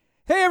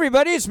Hey,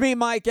 everybody, it's me,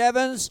 Mike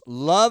Evans.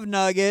 Love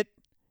Nugget.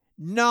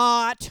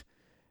 Not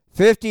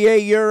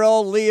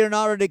 58-year-old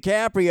Leonardo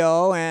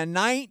DiCaprio and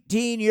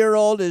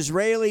 19-year-old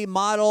Israeli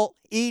model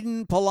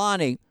Eden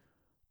Polani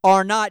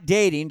are not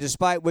dating,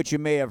 despite what you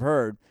may have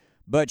heard.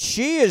 But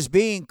she is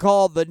being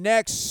called the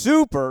next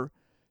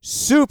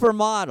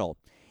supermodel.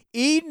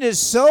 Eden is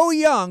so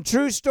young,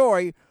 true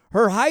story,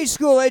 her high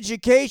school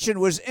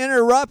education was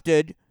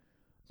interrupted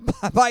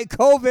by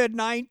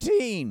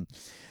COVID-19.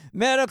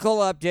 Medical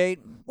update.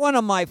 One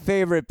of my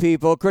favorite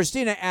people,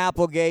 Christina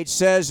Applegate,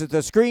 says that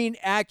the Screen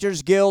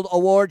Actors Guild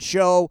Award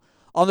show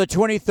on the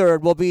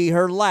 23rd will be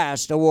her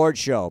last award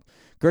show.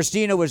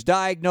 Christina was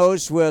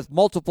diagnosed with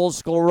multiple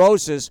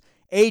sclerosis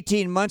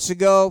 18 months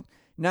ago.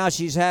 Now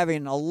she's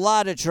having a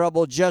lot of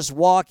trouble just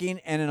walking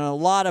and in a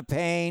lot of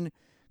pain.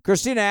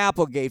 Christina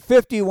Applegate,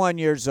 51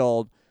 years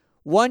old,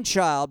 one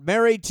child,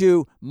 married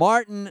to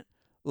Martin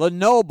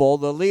Lenoble,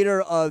 the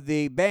leader of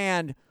the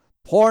band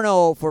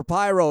Porno for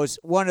Pyros,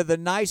 one of the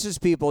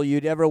nicest people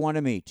you'd ever want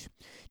to meet.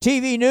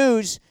 TV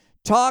news,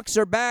 talks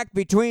are back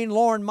between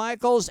Lorne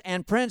Michaels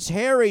and Prince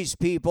Harry's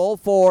people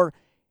for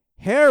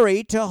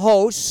Harry to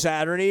host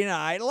Saturday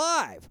Night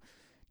Live.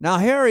 Now,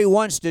 Harry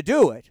wants to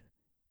do it,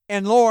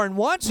 and Lorne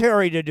wants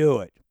Harry to do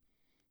it.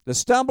 The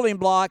stumbling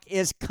block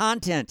is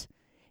content.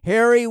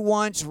 Harry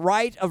wants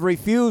right of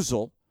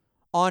refusal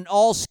on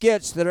all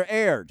skits that are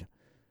aired.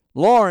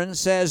 Lorne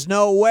says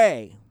no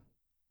way.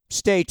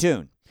 Stay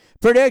tuned.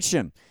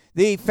 Prediction.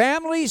 The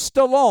Family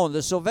Stallone,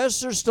 the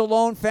Sylvester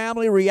Stallone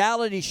family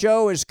reality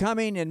show is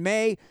coming in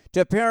May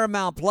to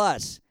Paramount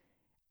Plus.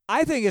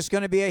 I think it's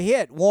going to be a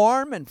hit.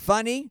 Warm and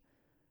funny,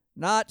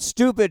 not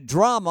stupid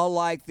drama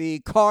like the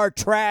Car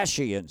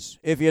Trashians,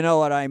 if you know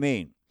what I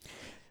mean.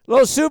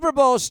 Little Super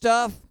Bowl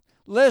stuff.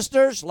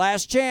 Listeners,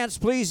 last chance,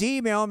 please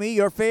email me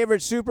your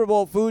favorite Super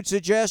Bowl food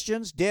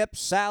suggestions,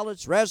 dips,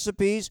 salads,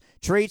 recipes,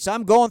 treats.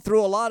 I'm going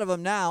through a lot of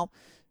them now.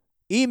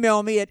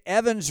 Email me at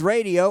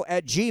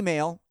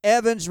evansradio@gmail.com.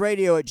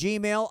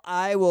 evansradio@gmail.com.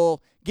 I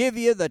will give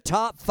you the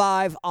top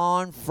 5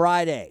 on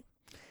Friday.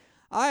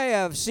 I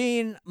have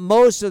seen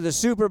most of the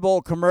Super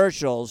Bowl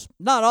commercials,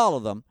 not all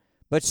of them,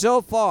 but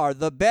so far,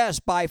 the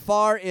best by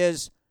far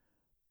is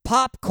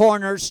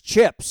Popcorners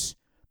Chips.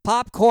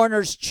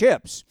 Popcorners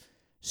Chips.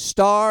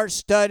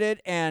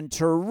 Star-studded and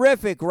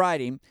terrific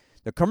writing.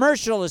 The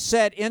commercial is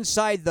set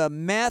inside the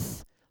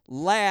meth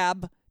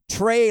lab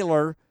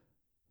trailer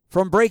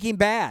from Breaking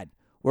Bad,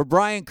 where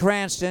Bryan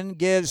Cranston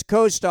gives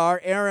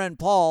co-star Aaron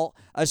Paul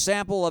a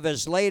sample of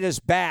his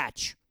latest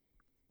batch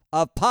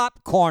of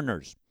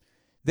popcorners.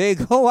 They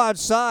go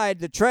outside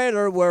the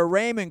trailer where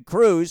Raymond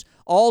Cruz,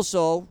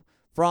 also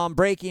from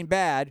Breaking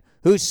Bad,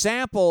 who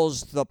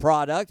samples the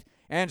product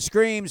and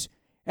screams,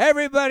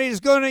 "Everybody's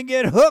going to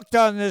get hooked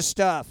on this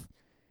stuff."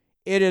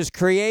 It is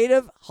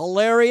creative,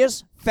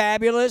 hilarious,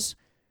 fabulous.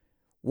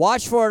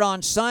 Watch for it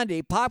on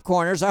Sunday.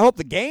 Popcorners. I hope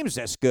the game's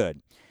this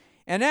good.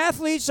 And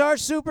athletes are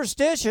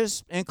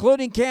superstitious,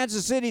 including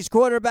Kansas City's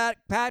quarterback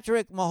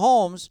Patrick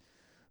Mahomes,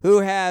 who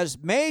has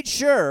made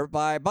sure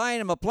by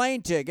buying him a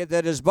plane ticket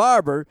that his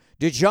barber,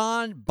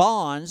 DeJon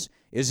Bonds,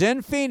 is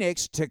in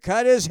Phoenix to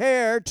cut his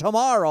hair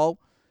tomorrow.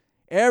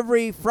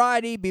 Every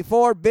Friday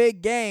before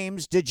big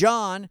games,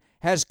 DeJon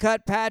has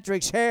cut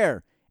Patrick's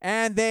hair,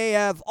 and they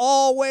have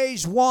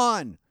always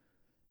won.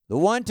 The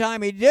one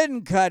time he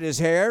didn't cut his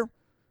hair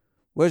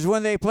was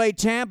when they played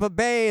Tampa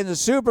Bay in the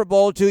Super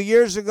Bowl 2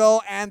 years ago,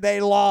 and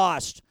they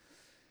lost.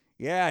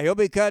 Yeah, he'll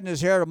be cutting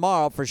his hair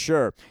tomorrow for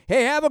sure.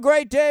 Hey, have a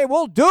great day.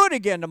 We'll do it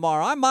again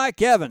tomorrow. I'm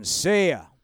Mike Evans. See ya.